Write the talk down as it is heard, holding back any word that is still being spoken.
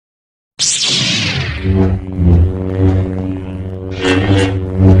What's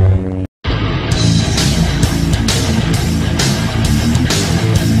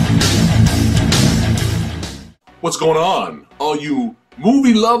going on, all you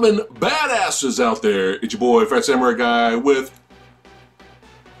movie-loving badasses out there? It's your boy, PhatSamuraiGuy, with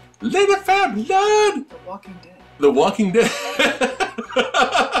Lady Fat Blood. The Walking Dead. The Walking Dead.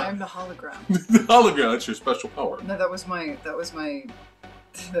 I'm the hologram. The hologram. That's your special power. No, that was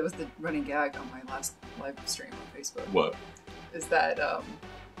the running gag on my last live stream on Facebook. What? Is that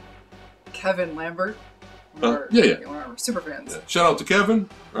Kevin Lambert? Yeah. One of our super fans. Yeah. Shout out to Kevin.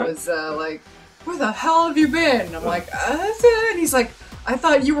 Right? Was like, where the hell have you been? I'm like, that's it. And he's like, I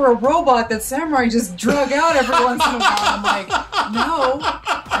thought you were a robot that Samurai just drug out every once in a while. I'm like, no,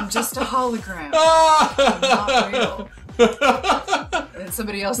 I'm just a hologram. I'm not real. And then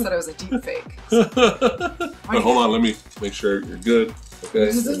somebody else thought I was a deep fake. So, hold on, let me make sure you're good.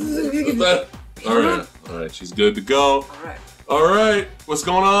 Okay. All right, she's good to go. All right, what's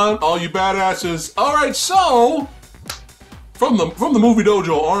going on, all you badasses? All right, so from the Movie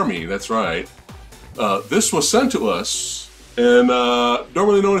Dojo Army, that's right. This was sent to us, and don't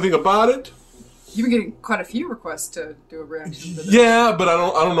really know anything about it. You've been getting quite a few requests to do a reaction to this. Yeah, but I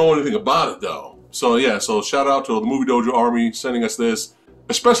don't know anything about it though. So yeah, so shout out to the Movie Dojo Army sending us this,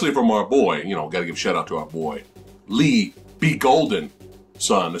 especially from our boy. You know, gotta give a shout out to our boy Lee B. Golden,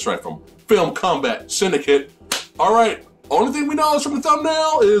 son. That's right, from Film Combat Syndicate. All right. Only thing we know is from the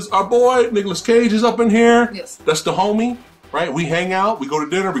thumbnail is our boy Nicolas Cage is up in here. Yes. That's the homie. Right, we hang out, we go to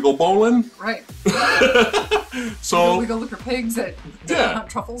dinner, we go bowling. Right. So we go look for pigs that hunt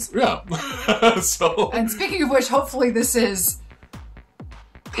truffles. Yeah. And speaking of which, hopefully this is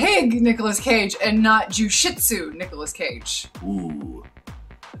pig Nicolas Cage and not Jiu-Jitsu Nicolas Cage. Ooh.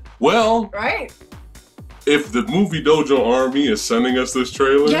 Well. Right. If the Movie Dojo Army is sending us this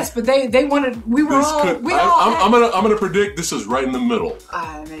trailer. Yes, but they wanted. I'm gonna predict this is right in the middle.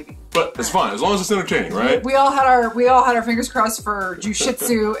 Maybe. But it's fine as long as it's entertaining, right? We all had our fingers crossed for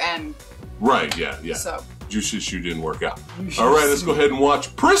Jiu-Jitsu and. Right. Yeah. So. Jiu-Jitsu didn't work out. All right, let's go ahead and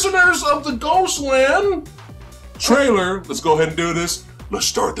watch Prisoners of the Ghostland trailer. Let's go ahead and do this. Let's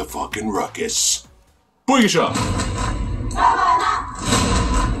start the fucking ruckus. Booyah shot.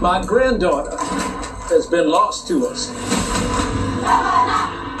 My granddaughter has been lost to us. Is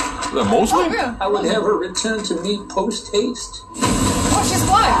that mostly? Oh, yeah. I would have her return to me post-haste. Oh, she's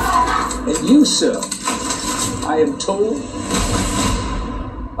alive. And you, sir, I am told,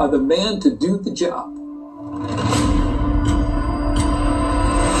 are the man to do the job.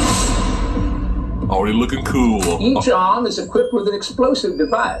 Already looking cool. Each arm is equipped with an explosive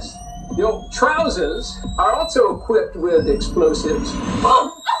device. Your trousers are also equipped with explosives.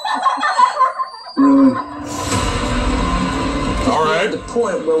 All right. At the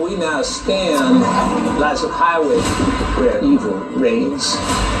point where we now stand lies a highway where evil reigns.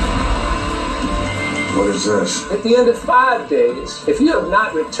 What is this? At the end of 5 days, if you have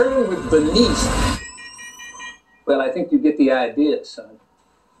not returned with Bernice, well, I think you get the idea, son.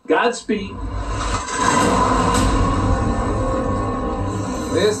 Godspeed.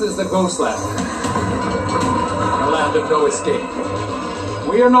 This is the Ghostland, a land of no escape.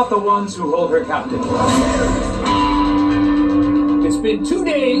 We are not the ones who hold her captive. It's been 2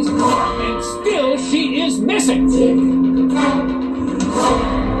 days, and still she is missing.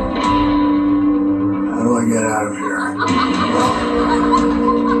 How do I get out of here?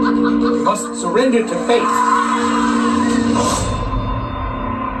 You must surrender to fate.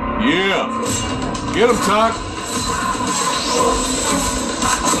 Yeah. Get him, Todd.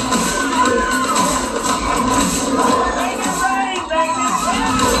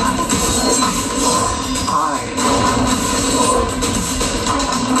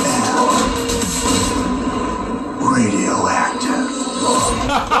 Radioactive.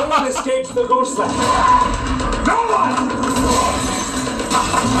 No one escapes the Ghostland. No one!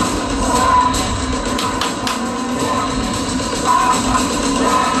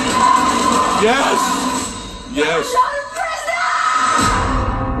 Yes! Yes!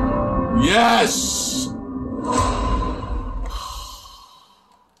 Yes!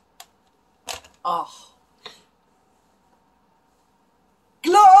 Oh.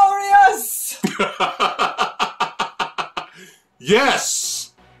 Glorious!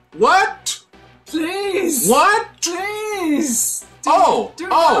 Yes! What? Please! What? Please! Do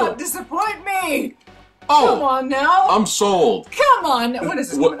not disappoint me! Oh! Come on now! I'm sold. Come on! When is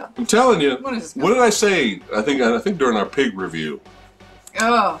this coming up? I'm telling you. When is this What did I say? I think during our pig review.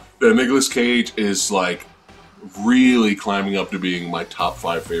 Oh. That Nicolas Cage is like really climbing up to being my top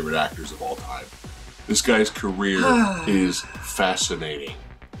 5 favorite actors of all time. This guy's career is fascinating.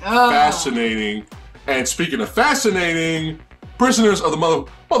 Fascinating. And speaking of fascinating, prisoners of the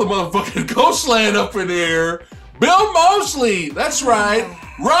motherfucking Ghostland up in here. Bill Moseley, that's right.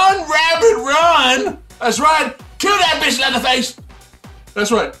 Run, rabbit, run. That's right. Kill that bitch, Leatherface.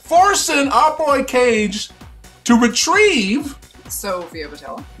 That's right. Forcing our boy Cage to retrieve Sophia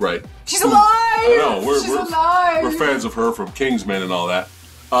Boutella. Right. She's alive! I know. She's alive! We're fans of her from Kingsman and all that.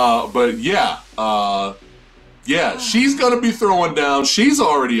 But yeah. Yeah, she's going to be throwing down. She's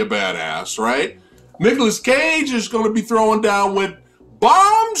already a badass, right? Nicolas Cage is going to be throwing down with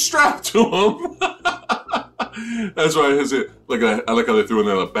bombs strapped to him. That's right. I like how they threw in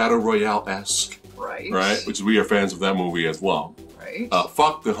there a Battle Royale-esque. Right. Right? Which we are fans of that movie as well. Right.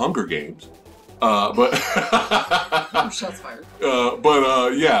 Fuck the Hunger Games. But shots fired.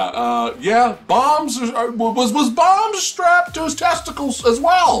 Yeah. Bombs was bombs strapped to his testicles as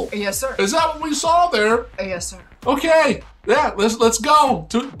well. Yes, sir. Is that what we saw there? Yes, sir. Okay. Yeah. Let's go.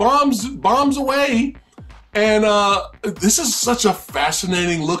 Bombs away. And this is such a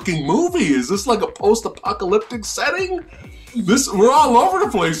fascinating looking movie. Is this like a post-apocalyptic setting? We're all over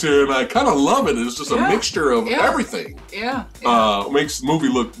the place here, and I kind of love it. It's just a mixture of everything. Yeah. Makes the movie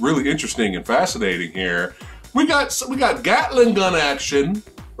look really interesting and fascinating here. We got Gatling gun action,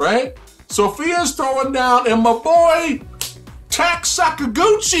 right? Sophia's throwing down, and my boy Tak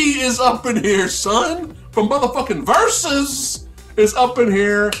Sakaguchi is up in here, son. From motherfucking Versus is up in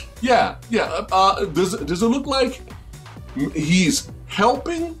here. Yeah. Does it look like he's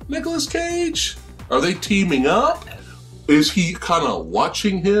helping Nicolas Cage? Are they teaming up? Is he kind of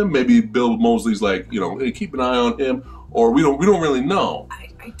watching him? Maybe Bill Moseley's like, hey, keep an eye on him, or we don't really know.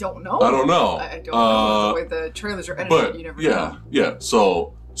 I don't know. I don't know. I don't know the way the trailers are edited. But you never know. Yeah.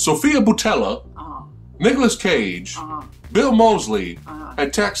 So Sophia Boutella, Nicolas Cage, Bill Moseley,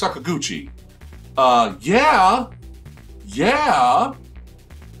 and Tak Sakaguchi. I'm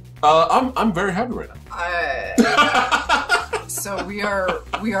very happy right now. So we are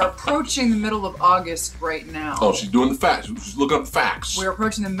approaching the middle of August right now. Oh, she's doing the facts. She's looking up the facts. We're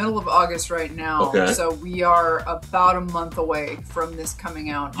approaching the middle of August right now. Okay. So we are about a month away from this coming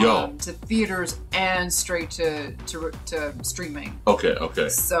out to theaters and straight to streaming. Okay.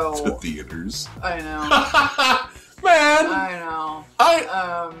 So to theaters. I know. Man. I know.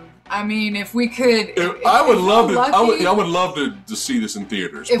 I mean, if we could, I would love to see this in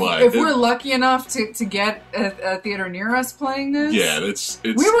theaters. If we're lucky enough to get a theater near us playing this,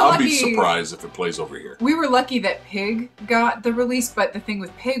 I'll be surprised if it plays over here. We were lucky that Pig got the release, but the thing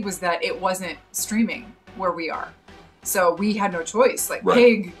with Pig was that it wasn't streaming where we are, so we had no choice. Like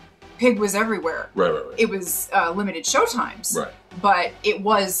Pig was everywhere. Right. It was limited showtimes. Right. But it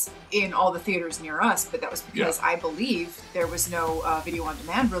was in all the theaters near us, but that was because I believe there was no video on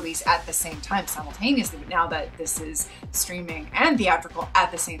demand release at the same time simultaneously. But now that this is streaming and theatrical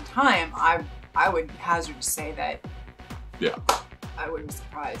at the same time, I would hazard to say that I wouldn't be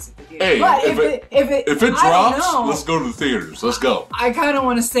surprised if the theater. Hey, but if it drops, let's go to the theaters. Let's go. I kind of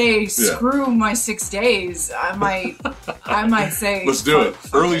want to say screw my 6 days. I might say let's do it.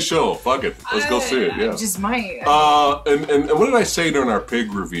 Early show. Fuck it. Let's go see it. Yeah. Just might. And what did I say during our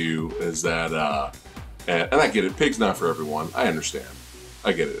Pig review is that and I get it. Pig's not for everyone. I understand.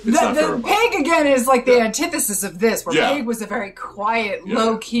 I get it. It's not for everyone. Pig again is like the antithesis of this, where Pig was a very quiet,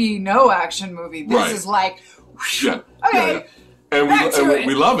 low key, no action movie. This is like, okay. And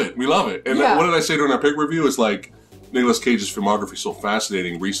we love it. We love it. And what did I say during our Pig review? It's like Nicolas Cage's filmography is so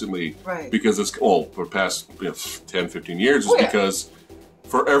fascinating recently because it's, for the past 10, 15 years, is because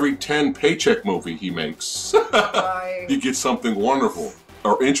for every 10 paycheck movie he makes, you get something wonderful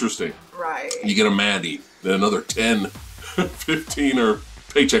or interesting. Right. You get a Mandy, then another 10, 15 or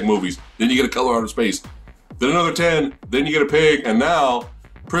paycheck movies. Then you get a Color Out of Space. Then another 10. Then you get a Pig. And now,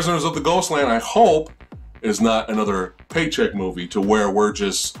 Prisoners of the Ghostland, I hope, is not another paycheck movie to where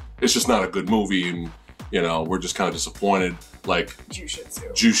it's just not a good movie and, we're just kind of disappointed like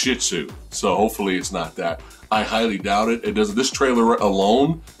Jiu-Jitsu. So hopefully it's not that. I highly doubt it. It doesn't. This trailer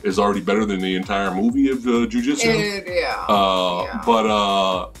alone is already better than the entire movie of Jiu-Jitsu.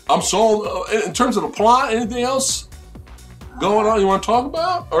 But I'm sold. In terms of the plot, anything else going on you want to talk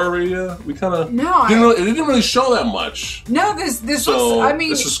about? Or we kind of... No, it didn't really show that much. No, this looks... I mean...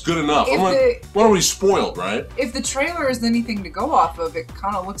 This is good enough. We're already spoiled, right? If the trailer is anything to go off of, it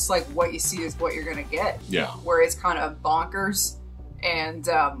kind of looks like what you see is what you're going to get. Yeah. Where it's kind of bonkers. And,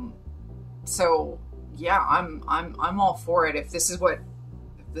 so, yeah, I'm all for it. If this is where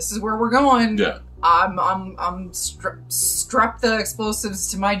we're going... Yeah. I'm strap the explosives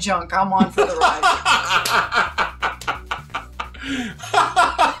to my junk. I'm on for the ride.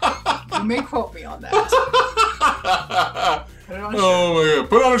 You may quote me on that. Put it on a Oh my god!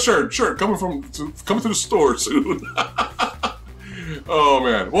 Put on a shirt. Shirt coming to the store soon. Oh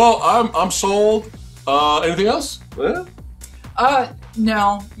man. Well, I'm sold. Anything else? Yeah?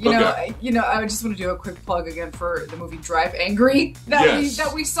 No. You Okay. know, I just want to do a quick plug again for the movie Drive Angry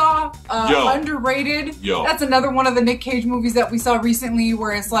that we saw. Yo. Underrated. Yo. That's another one of the Nick Cage movies that we saw recently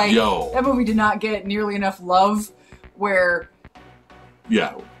where it's like Yo. that movie did not get nearly enough love. Where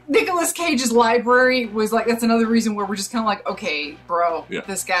Yeah. Nicolas Cage's library was like, that's another reason where we're just kind of like, okay, bro, Yeah.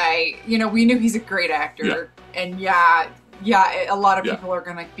 this guy, you know, we knew he's a great actor. And a lot of people are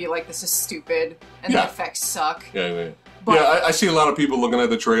going to be like, this is stupid. And the effects suck. Yeah. But, I see a lot of people looking at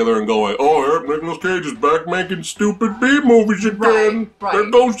the trailer and going, oh, Nicolas Cage is back making stupid B-movies again. Right. There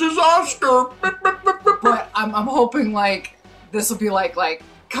goes his Oscar. But I'm hoping like, this will be like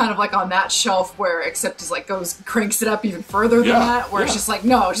kind of like on that shelf where except is like cranks it up even further than that, where it's just like,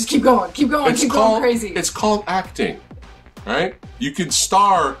 no, just keep going going crazy. It's called acting, right? You can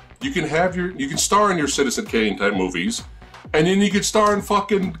star in your Citizen Kane type movies, and then you can star in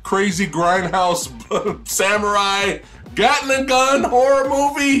fucking crazy grindhouse samurai Gatling gun horror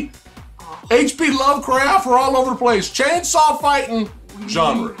movie. H.P. Lovecraft, we're all over the place. Chainsaw fighting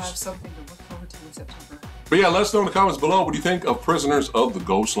genres. We have something to look forward to in September. But yeah, let us know in the comments below what do you think of Prisoners of the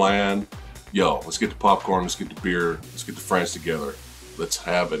Ghostland. Yo, let's get the popcorn, let's get the beer, let's get the friends together. Let's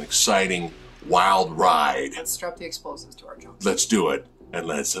have an exciting, wild ride. Let's strap the explosives to our jumps. Let's do it, and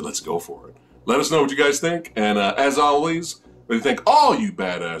let's go for it. Let us know what you guys think, and as always, we thank all you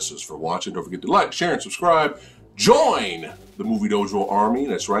badasses for watching. Don't forget to like, share, and subscribe. Join the Movie Dojo Army.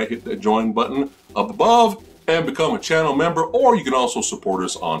 That's right, hit that join button up above and become a channel member, or you can also support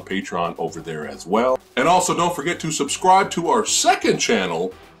us on Patreon over there as well. And also don't forget to subscribe to our second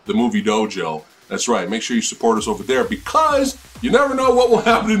channel, the Movie Dojo. That's right, make sure you support us over there because you never know what will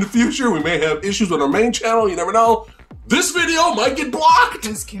happen in the future. We may have issues with our main channel, you never know. This video might get blocked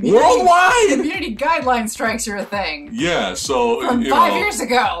worldwide. Community guideline strikes are a thing. Yeah, so from 5 years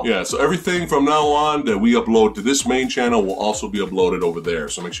ago. Yeah, so everything from now on that we upload to this main channel will also be uploaded over there.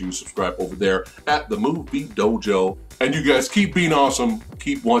 So make sure you subscribe over there at the Movie Dojo. And you guys keep being awesome.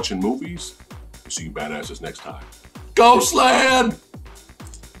 Keep watching movies. See you badasses next time. Ghostland!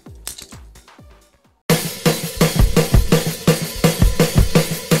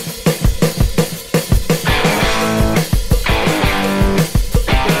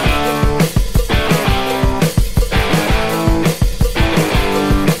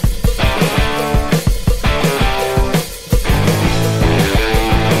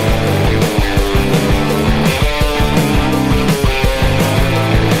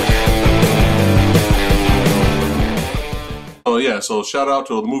 So shout out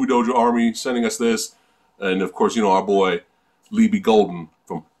to the Movie Dojo Army sending us this. And of course, you know, our boy Lee B. Golden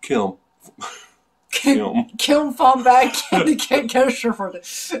from Kim. Kim from back Candy Cane Casher for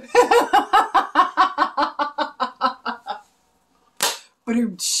this.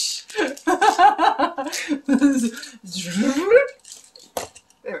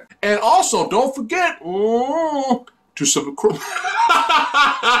 And also, don't forget to subscribe.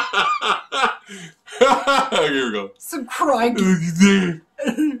 Here we go. Subscribe.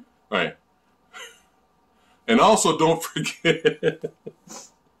 Right. And also, don't forget.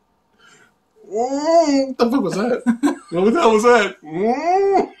 What the fuck was that? What the hell was that?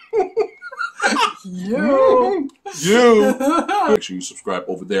 You. Make sure you subscribe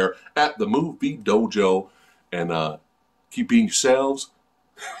over there at the Movie Dojo and keep being yourselves.